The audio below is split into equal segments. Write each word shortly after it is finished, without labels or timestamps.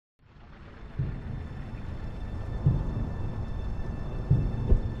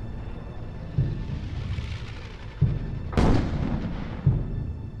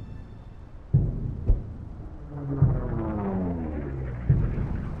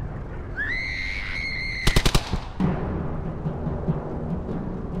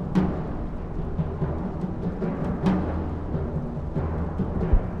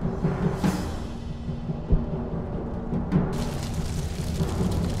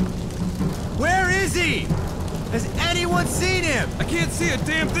see? Has anyone seen him? I can't see a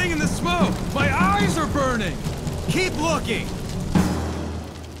damn thing in the smoke! My eyes are burning! Keep looking!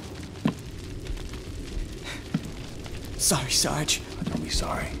 Sorry, Sarge. Don't be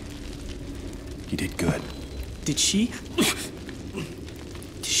sorry. You did good. Did she?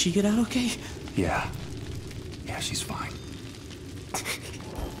 Did she get out okay? Yeah. Yeah, she's fine.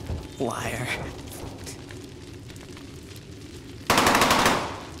 Liar.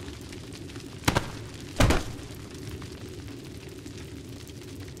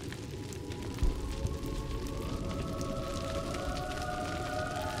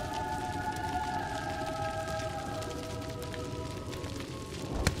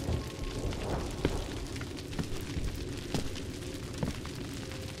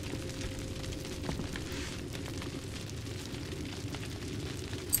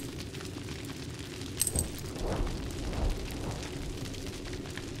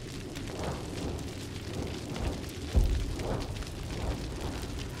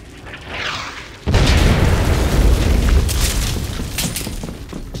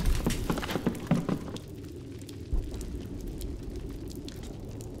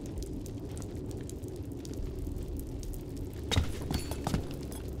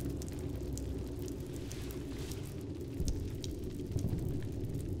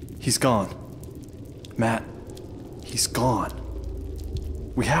 He's gone. Matt, he's gone.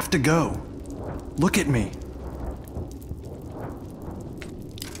 We have to go. Look at me.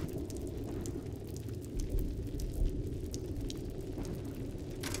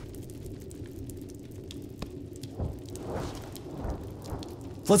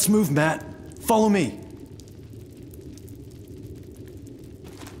 Let's move, Matt. Follow me.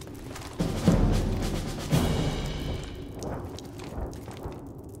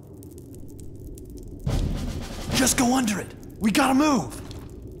 Just go under it. We gotta move.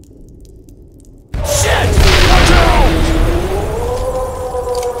 Shit! Watch out!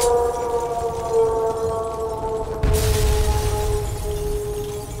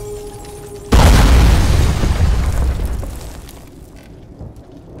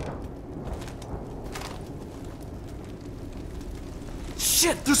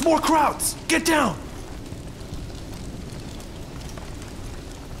 Shit! There's more crowds! Get down!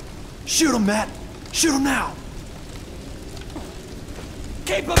 Shoot him, Matt! Shoot him now!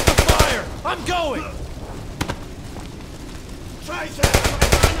 Keep up the fire! I'm going! Scheiße!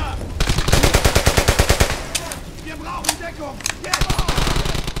 Einer! Wir brauchen Deckung! Jetzt!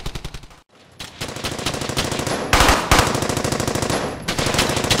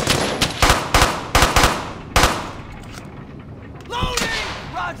 Loading!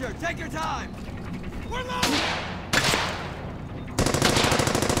 Roger, take your time! We're loading!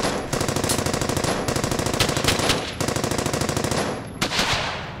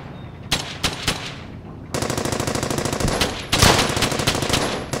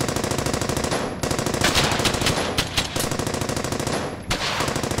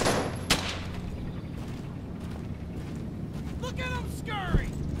 Look at him scurry!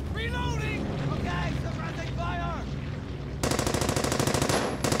 Reloading! Okay, suppressing fire!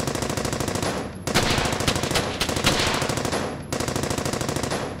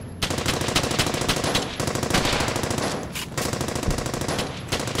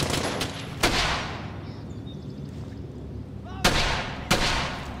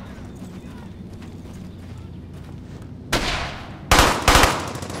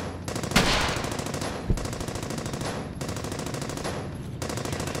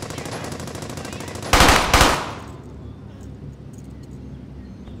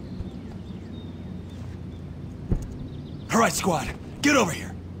 All right, squad. Get over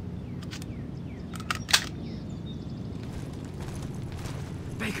here.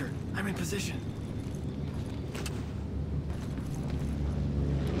 Baker, I'm in position.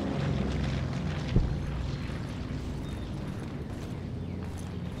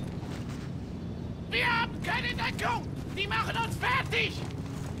 Wir haben keine Deckung! Die machen uns fertig!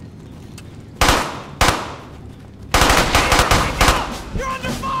 You're under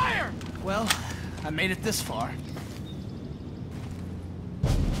fire! Well, I made it this far.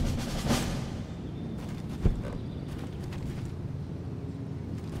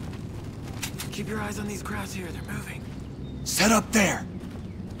 Keep your eyes on these crowds here. They're moving. Set up there.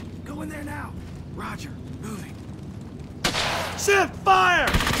 Go in there now. Roger. Moving. Shift fire!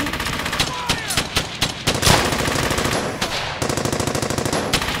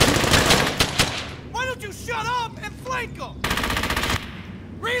 Why don't you shut up and flank them?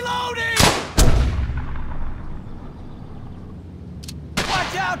 Reloading!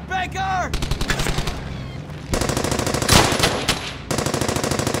 Watch out, Baker!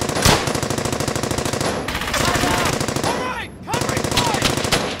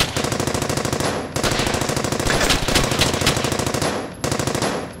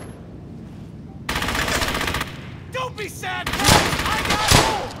 Don't be sad, boys! I got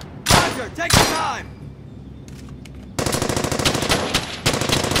more! Roger, take your time!